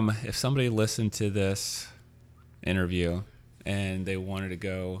somebody listened to this interview and they wanted to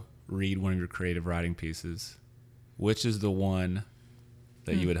go read one of your creative writing pieces, which is the one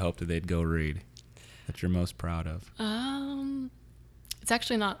that you would hope that they'd go read that you're most proud of? It's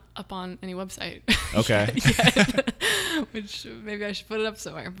actually not up on any website. Okay. yet, which maybe I should put it up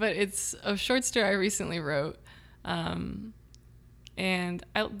somewhere. But it's a short story I recently wrote. And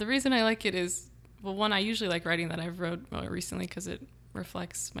the reason I like it is, well, one, I usually like writing that I've wrote more recently because it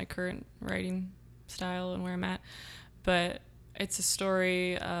reflects my current writing style and where I'm at. But it's a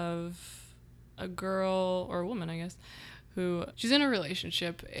story of a girl, or a woman, I guess, who she's in a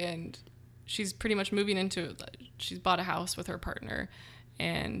relationship and she's pretty much moving into, she's bought a house with her partner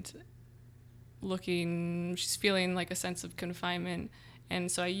and she's feeling like a sense of confinement.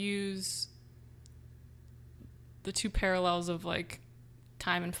 And so I use the two parallels of like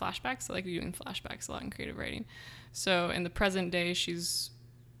time and flashbacks. I like doing flashbacks a lot in creative writing. So in the present day, she's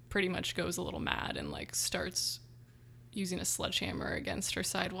pretty much goes a little mad and like starts using a sledgehammer against her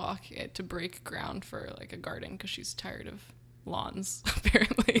sidewalk to break ground for like a garden because she's tired of lawns,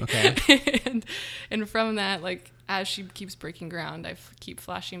 apparently. Okay. and from that, like as she keeps breaking ground, I keep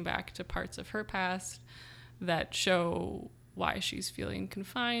flashing back to parts of her past that show why she's feeling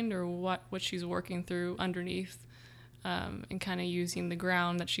confined or what she's working through underneath, and kind of using the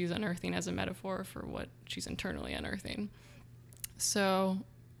ground that she's unearthing as a metaphor for what she's internally unearthing. So,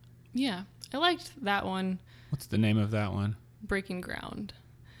 yeah, I liked that one. What's the name of that one? Breaking Ground.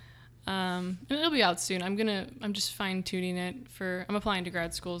 And it'll be out soon. I'm just fine tuning it I'm applying to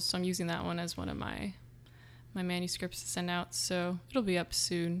grad schools, so I'm using that one as one of my manuscripts to send out. So it'll be up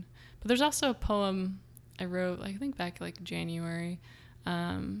soon. But there's also a poem I wrote, I think back like January.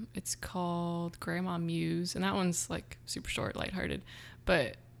 It's called Grandma Muse, and that one's like super short, lighthearted.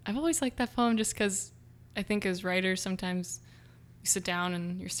 But I've always liked that poem just because I think as writers sometimes you sit down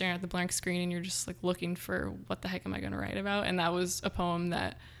and you're staring at the blank screen and you're just like looking for what the heck am I going to write about. And that was a poem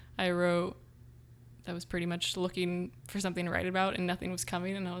that I wrote that was pretty much looking for something to write about and nothing was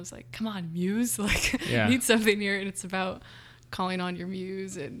coming. And I was like, come on, muse, like Yeah. I need something here. And it's about calling on your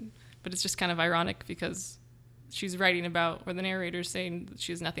muse. But it's just kind of ironic because she's writing about, or the narrator's saying that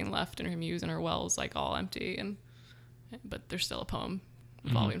she has nothing left in her muse and her well is like all empty, but there's still a poem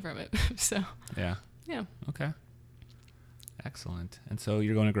evolving from it. So Yeah. yeah. Okay. Excellent. And so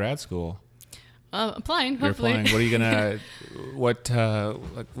you're going to grad school. Applying, You're hopefully. applying. What are you gonna?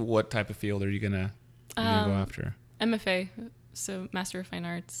 What type of field are you gonna go after? MFA, so Master of Fine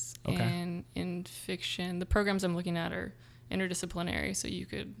Arts, Okay. and in fiction. The programs I'm looking at are interdisciplinary, so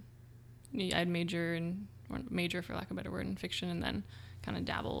I'd major for lack of a better word in fiction, and then kind of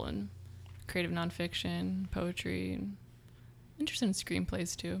dabble in creative nonfiction, poetry, and interested in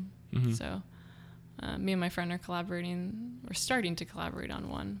screenplays too. Mm-hmm. So me and my friend are starting to collaborate on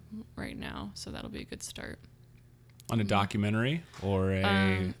one right now, so that'll be a good start. On a documentary or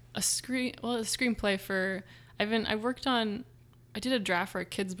a screenplay for I did a draft for a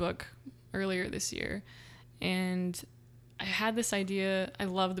kid's book earlier this year, and I had this idea. I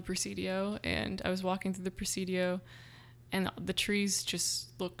love the Presidio, and I was walking through the Presidio, and the trees just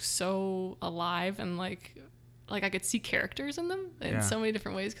look so alive and like I could see characters in them in so many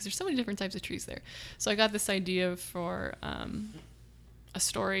different ways because there's so many different types of trees there. So I got this idea for a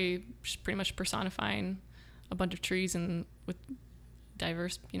story pretty much personifying a bunch of trees and with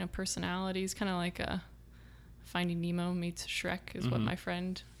diverse, personalities, kind of like a Finding Nemo meets Shrek is what my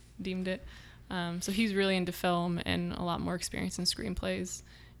friend deemed it. So he's really into film and a lot more experience in screenplays.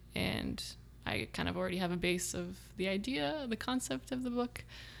 And I kind of already have a base of the idea, the concept of the book.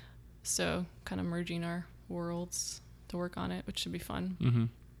 So kind of merging our worlds to work on it, which should be fun. Mm-hmm.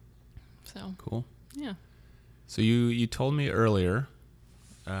 So Cool. Yeah. So you told me earlier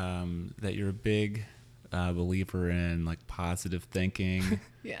that you're a big believer in like positive thinking,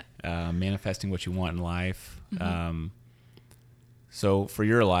 Yeah. manifesting what you want in life. So for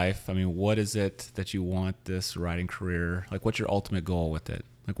your life, I mean, what is it that you want this writing career? Like, what's your ultimate goal with it?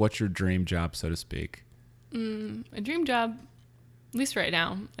 Like, what's your dream job, so to speak? A dream job, at least right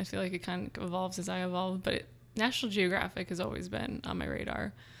now, I feel like it kind of evolves as I evolve, but National Geographic has always been on my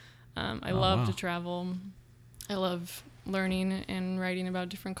radar. I love to travel. I love learning and writing about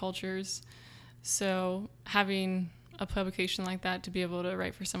different cultures. So having a publication like that to be able to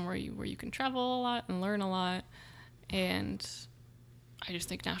write for somewhere where you can travel a lot and learn a lot, and I just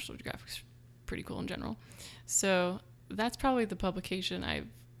think National Geographic's pretty cool in general. So that's probably the publication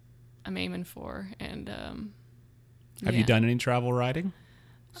I'm aiming for. And Have you done any travel writing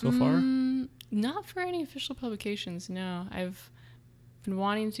so far? Not for any official publications, no. I've been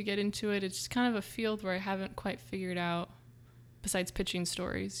wanting to get into it. It's kind of a field where I haven't quite figured out, besides pitching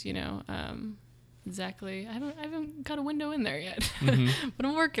stories, exactly. I haven't got a window in there yet, but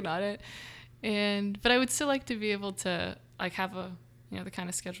I'm working on it. But I would still like to be able to like have the kind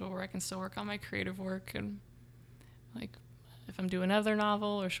of schedule where I can still work on my creative work, and like if I'm doing another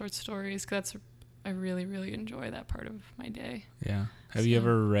novel or short stories, 'cause I really, really enjoy that part of my day. Yeah. Have you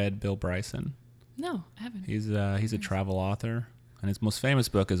ever read Bill Bryson? No, I haven't. He's a travel author, and his most famous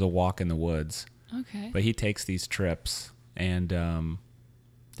book is A Walk in the Woods. Okay. But he takes these trips, and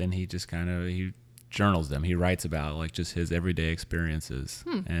then he just he journals them. He writes about like just his everyday experiences,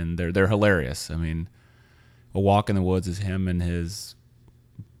 and they're hilarious. I mean, A Walk in the Woods is him and his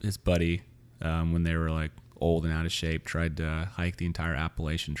buddy when they were like old and out of shape, tried to hike the entire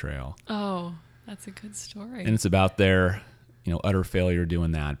Appalachian Trail. Oh, that's a good story. And it's about their utter failure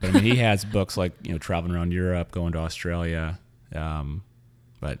doing that. But I mean, he has books like traveling around Europe, going to Australia,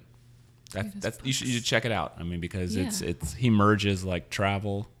 but that's you should check it out. I mean, because it's he merges like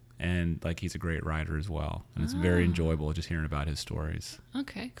travel and like he's a great writer as well, and it's very enjoyable just hearing about his stories.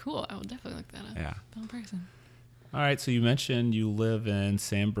 Okay, cool. I will definitely look that up. Yeah. Bill Bryson. All right, so you mentioned you live in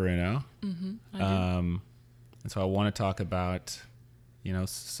San Bruno, I do. and so I want to talk about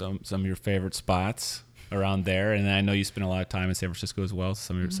some of your favorite spots around there, and I know you spend a lot of time in San Francisco as well.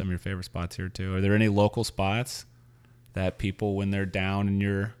 So some of your favorite spots here too. Are there any local spots that people, when they're down in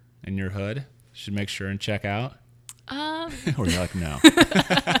your hood, should make sure and check out? Or you're like, no.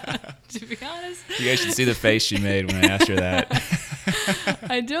 To be honest, you guys should see the face she made when I asked her that.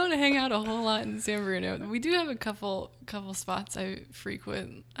 I don't hang out a whole lot in San Bruno. We do have a couple spots I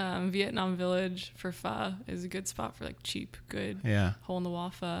frequent. Vietnam Village for pho is a good spot for like cheap, good, hole in the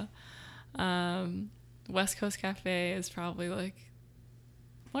wall pho. West Coast Cafe is probably like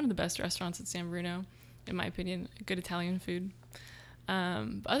one of the best restaurants in San Bruno, in my opinion. Good Italian food.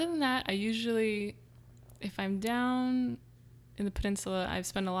 But other than that, I usually, if I'm down in the peninsula, I've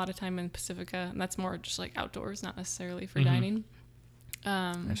spent a lot of time in Pacifica, and that's more just like outdoors, not necessarily for dining.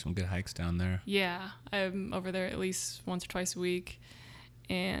 There's some good hikes down there. Yeah, I'm over there at least once or twice a week,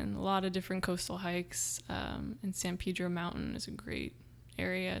 and a lot of different coastal hikes. And San Pedro Mountain is a great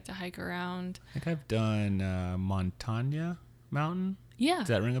area to hike around. I think I've done Montaña Mountain. Yeah. Does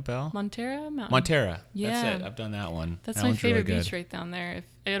that ring a bell? Montera Mountain. Montera. Yeah. That's it. I've done that one. That's that my favorite really beach right down there.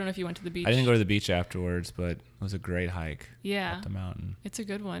 I don't know if you went to the beach. I didn't go to the beach afterwards, but it was a great hike. Yeah. Up the mountain. It's a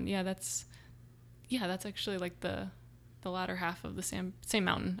good one. Yeah, that's actually like the latter half of the same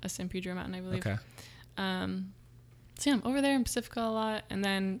mountain as San Pedro Mountain, I believe. Okay. So yeah, I'm over there in Pacifica a lot. And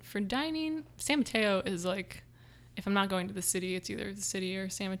then for dining, San Mateo is like, if I'm not going to the city, it's either the city or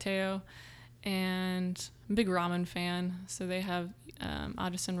San Mateo. And I'm a big ramen fan, so they have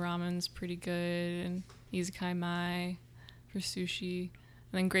Addison Ramen's pretty good, and Izakai Mai for sushi.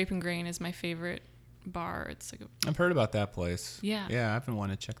 And then Grape and Grain is my favorite bar. It's like I've heard about that place. Yeah. Yeah, I've been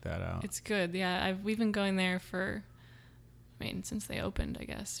wanting to check that out. It's good. Yeah, we've been going there since they opened, I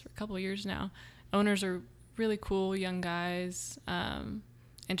guess, for a couple of years now. Owners are really cool young guys, and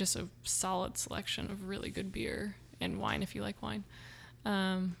just a solid selection of really good beer and wine if you like wine.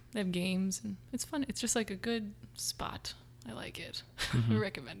 They have games, and it's fun. It's just like a good spot. I like it. I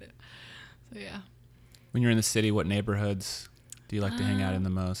recommend it. So yeah. When you're in the city, what neighborhoods do you like to hang out in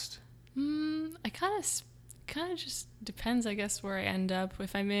the most? I kind of just depends, I guess, where I end up.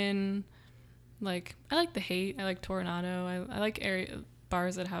 If I'm in, like, I like the Haight. I like Toronado. I like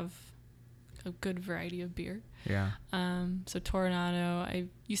bars that have a good variety of beer. Yeah. So Toronado. I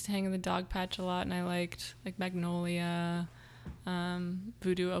used to hang in the Dog Patch a lot, and I liked like Magnolia.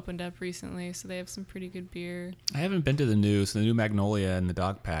 Voodoo opened up recently, so they have some pretty good beer. I haven't been to the new Magnolia and the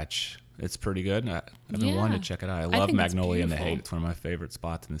Dog Patch. It's pretty good. I've been wanting to check it out. I love Magnolia and the Haight. It's one of my favorite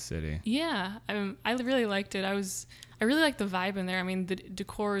spots in the city. Yeah, I really liked it. I really like the vibe in there. I mean, the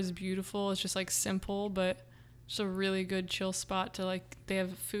decor is beautiful. It's just like simple, but just a really good chill spot to like. They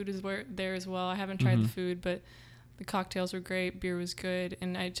have food there as well. I haven't tried the food, but the cocktails were great. Beer was good,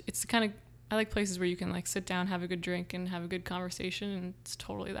 and it's the kind of. I like places where you can like sit down, have a good drink, and have a good conversation, and it's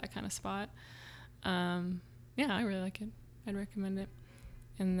totally that kind of spot. Yeah, I really like it. I'd recommend it.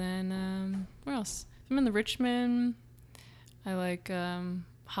 And then where else? I'm in the Richmond. I like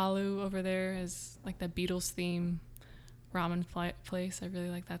Halu over there is like the Beatles theme ramen place. I really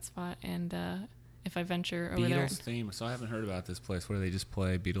like that spot. And if I venture over there, Beatles theme. So I haven't heard about this place. Where they just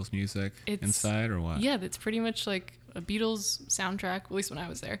play Beatles music It's- inside, or what? yeah, it's pretty much like a Beatles soundtrack, at least when I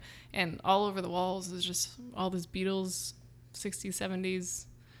was there. And all over the walls is just all this Beatles 60s, 70s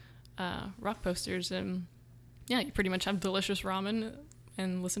rock posters. And yeah, you pretty much have delicious ramen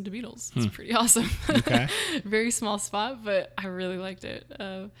and listen to Beatles. It's pretty awesome. Okay. Very small spot, but I really liked it.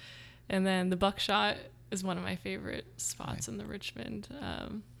 And then the Buckshot is one of my favorite spots in the Richmond.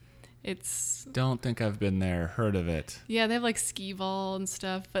 It's Don't think I've been there. Heard of it. yeah, they have like skee ball and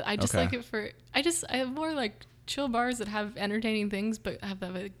stuff, but I just Okay. like it for I have more like chill bars that have entertaining things but have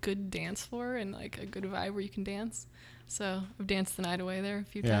a good dance floor and like a good vibe where you can dance. So I've danced the night away there a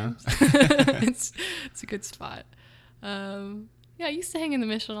few Yeah. times. It's a good spot. Yeah, I used to hang in the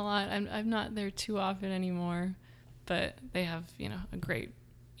Mission a lot. I'm not there too often anymore, but they have, a great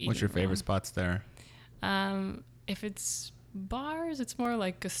What's your eating favorite room. spots there? If it's bars, it's more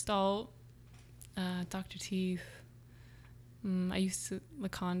like Gestalt, Dr. Teeth. I used to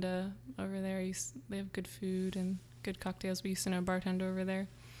Laconda over there. They have good food and good cocktails. We used to know a bartender over there.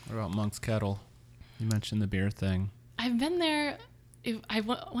 What about Monk's Kettle? You mentioned the beer thing. I've been there.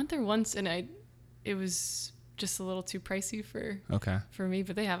 Went there once, and it was just a little too pricey Okay. for me.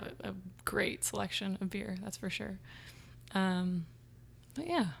 But they have a great selection of beer, that's for sure. But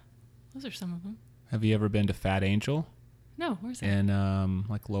yeah, those are some of them. Have you ever been to Fat Angel No, where's that? in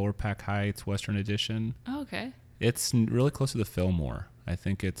like Lower Pack Heights, Western Addition? Oh, okay. It's really close to the Fillmore. I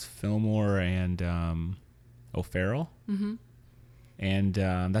think it's Fillmore and O'Farrell. Mm-hmm. And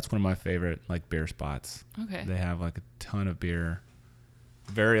that's one of my favorite like beer spots. Okay. They have like a ton of beer.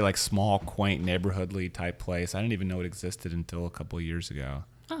 Very like small, quaint, neighborhoodly type place. I didn't even know it existed until a couple of years ago.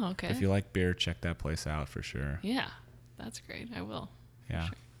 Oh, okay. If you like beer, check that place out for sure. Yeah, that's great. I will. Yeah.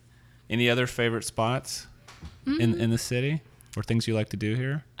 Sure. Any other favorite spots in the city or things you like to do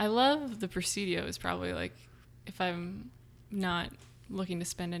here? I love the Presidio. Is probably like if I'm not looking to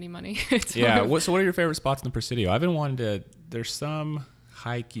spend any money. It's Yeah. more of- So what are your favorite spots in the Presidio? I've been wanting to. There's some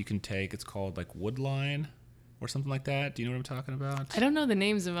hike you can take. It's called like Woodline or something like that. Do you know what I'm talking about? I don't know the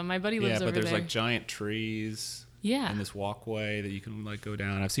names of them. My buddy lives Yeah, over but there's there. like giant trees Yeah. and this walkway that you can like go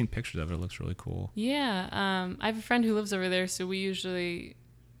down. I've seen pictures of it. It looks really cool. Yeah. I have a friend who lives over there, so we usually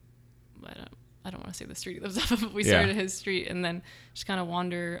I don't want to say the street he lives off of, but we Yeah. start at his street and then just kind of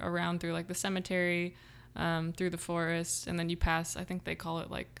wander around through like the cemetery, through the forest, and then you pass, I think they call it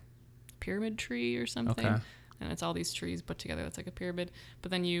like pyramid tree or something. Okay. And it's all these trees put together. That's like a pyramid.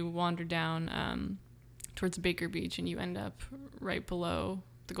 But then you wander down towards Baker Beach and you end up right below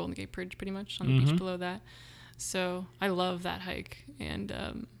the Golden Gate Bridge, pretty much on the beach below that. So I love that hike, and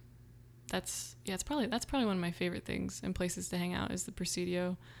that's probably one of my favorite things and places to hang out is the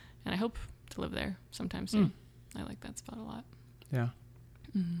Presidio, and I hope to live there sometime soon. I like that spot a lot. Yeah.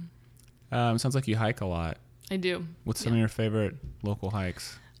 Mm-hmm. Sounds like you hike a lot. I do. What's some of your favorite local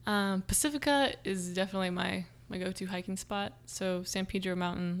hikes? Pacifica is definitely my go-to hiking spot. So San Pedro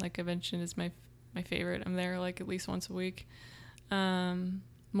Mountain, like I mentioned, is my favorite. I'm there like at least once a week.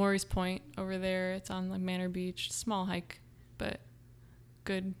 Maury's Point over there, it's on like Manor Beach. Small hike, but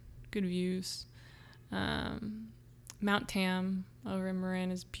good views. Mount Tam over in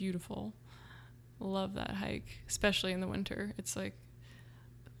Marin is beautiful. Love that hike, especially in the winter. It's like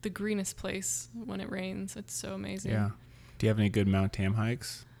the greenest place when it rains. It's so amazing. Yeah. Do you have any good Mount Tam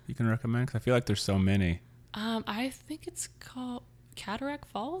hikes you can recommend? 'Cause I feel like there's so many. I think it's called Cataract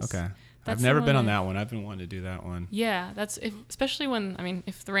Falls. Okay. That's I've never the been one on that one. I've been wanting to do that one. Yeah, especially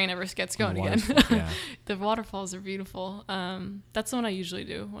if the rain ever gets going The again. waterfall, yeah. The waterfalls are beautiful. That's the one I usually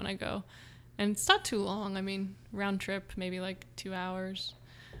do when I go. And it's not too long. I mean, round trip, maybe like 2 hours.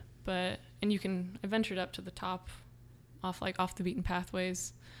 I ventured up to the top off the beaten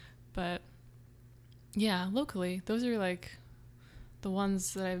pathways. But yeah, locally, those are like the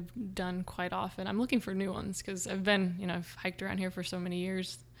ones that I've done quite often. I'm looking for new ones because I've hiked around here for so many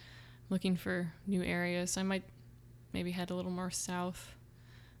years, looking for new areas. So I might maybe head a little more south,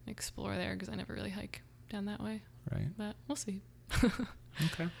 explore there because I never really hike down that way. Right. But we'll see.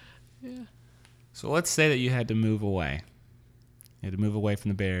 Okay. Yeah. So let's say that you had to move away. You had to move away from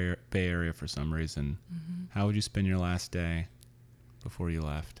the Bay Area for some reason. Mm-hmm. How would you spend your last day before you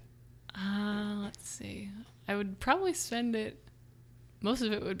left? Let's see. I would probably spend it. Most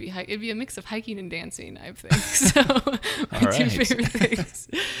of it would be it'd be a mix of hiking and dancing, I think. So my two right. favorite things.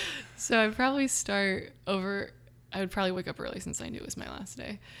 So I'd probably start over. I would probably wake up early since I knew it was my last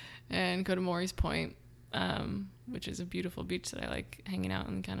day, and go to Maury's Point, which is a beautiful beach that I like hanging out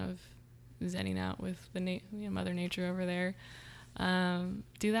and kind of zenning out with the Mother Nature over there.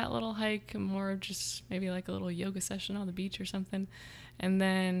 do that little hike, more just maybe like a little yoga session on the beach or something, and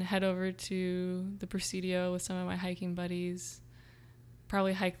then head over to the Presidio with some of my hiking buddies.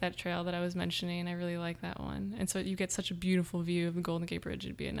 Probably hike that trail that I was mentioning. I really like that one. And so you get such a beautiful view of the Golden Gate Bridge.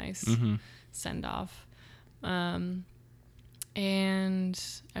 It'd be a nice send-off. And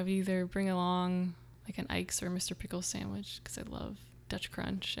I would either bring along like an Ike's or Mr. Pickles sandwich because I love Dutch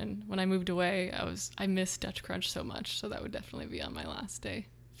Crunch. And when I moved away, I miss Dutch Crunch so much. So that would definitely be on my last day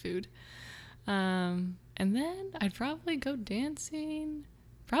food. And then I'd probably go dancing.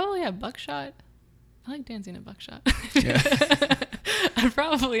 Probably at Buckshot. I like dancing at Buckshot. Yeah. I'd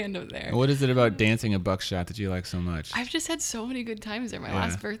probably end up there. What is it about dancing at Buckshot that you like so much? I've just had so many good times there. My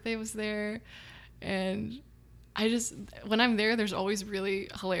last birthday was there. And when I'm there, there's always really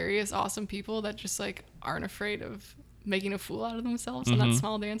hilarious, awesome people that just like aren't afraid of making a fool out of themselves on that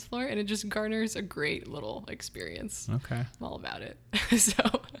small dance floor. And it just garners a great little experience. Okay. I'm all about it.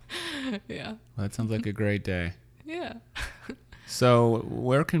 So, yeah. Well, that sounds like a great day. Yeah. So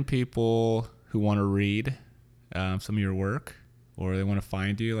where can people who want to read some of your work, or they want to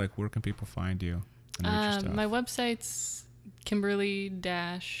find you, like where can people find you and read your stuff? My website's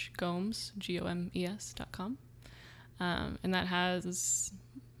Kimberly-Gomes, GOMES.com. And that has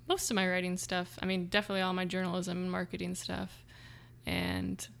most of my writing stuff. I mean, definitely all my journalism and marketing stuff,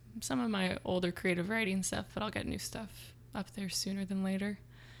 and some of my older creative writing stuff, but I'll get new stuff up there sooner than later.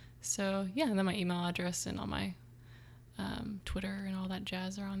 So yeah, and then my email address and all my Twitter and all that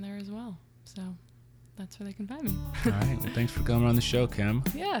jazz are on there as well. So that's where they can find me. All right. Well, thanks for coming on the show, Kim.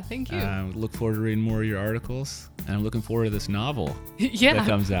 Yeah, thank you. Look forward to reading more of your articles, and I'm looking forward to this novel that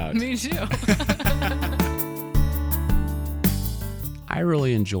comes out. Me too. I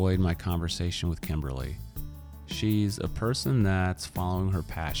really enjoyed my conversation with Kimberly. She's a person that's following her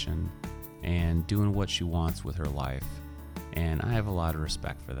passion and doing what she wants with her life, and I have a lot of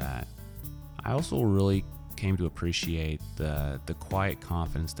respect for that. I also really came to appreciate the quiet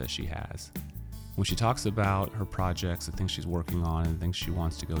confidence that she has. When she talks about her projects, the things she's working on, and the things she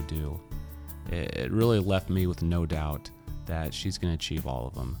wants to go do, it really left me with no doubt that she's going to achieve all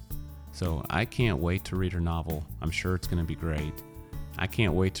of them. So I can't wait to read her novel. I'm sure it's going to be great. I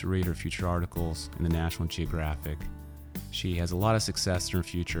can't wait to read her future articles in the National Geographic. She has a lot of success in her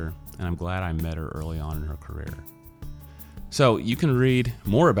future, and I'm glad I met her early on in her career. So you can read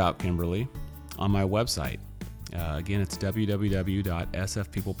more about Kimberly on my website. Again, it's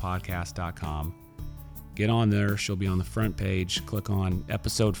www.sfpeoplepodcast.com. Get on there. She'll be on the front page. Click on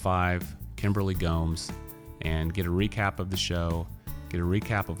episode 5, Kimberly Gomes, and get a recap of the show. Get a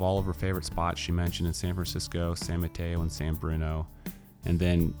recap of all of her favorite spots she mentioned in San Francisco, San Mateo, and San Bruno. And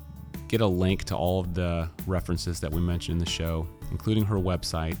then get a link to all of the references that we mentioned in the show, including her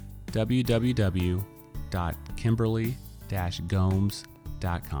website,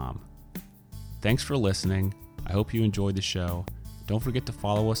 www.kimberly-gomes.com. Thanks for listening. I hope you enjoyed the show. Don't forget to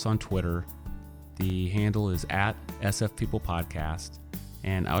follow us on Twitter. The handle is @SFPeoplePodcast.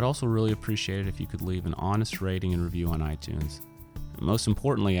 And I would also really appreciate it if you could leave an honest rating and review on iTunes. Most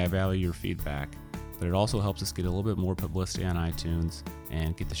importantly, I value your feedback, but it also helps us get a little bit more publicity on iTunes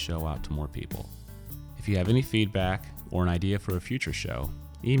and get the show out to more people. If you have any feedback or an idea for a future show,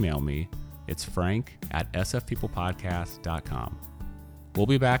 email me. It's frank@sfpeoplepodcast.com. We'll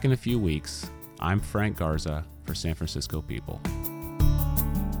be back in a few weeks. I'm Frank Garza for San Francisco People.